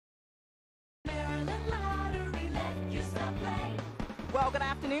Well, good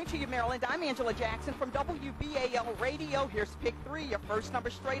afternoon to you, Maryland. I'm Angela Jackson from WBAL Radio. Here's pick 3. Your first number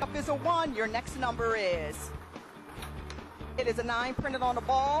straight up is a 1. Your next number is... It is a 9 printed on the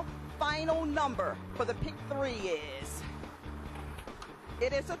ball. Final number for the pick 3 is...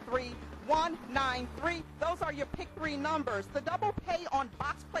 It is a 3. 193. Those are your pick 3 numbers. The double pay on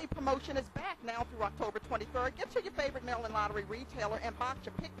box play promotion is back now through October 23rd. Get to your favorite Maryland Lottery retailer and box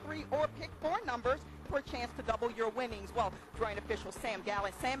your pick 3 or pick 4 numbers for a chance to double your winnings. Well, drawing official Sam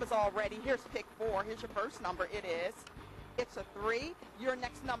Gallant. Sam is all ready. Here's pick 4. Here's your first number. It's a 3. Your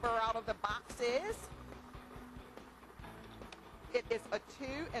next number out of the box is... It is a 2.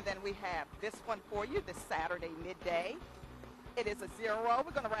 And then we have this one for you this Saturday midday. It is a 0.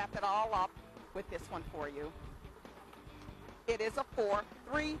 We're going to wrap it all up with this one for you. It is a 4.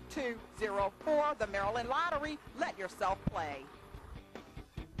 3, 2, 0, 4. The Maryland Lottery. Let yourself play.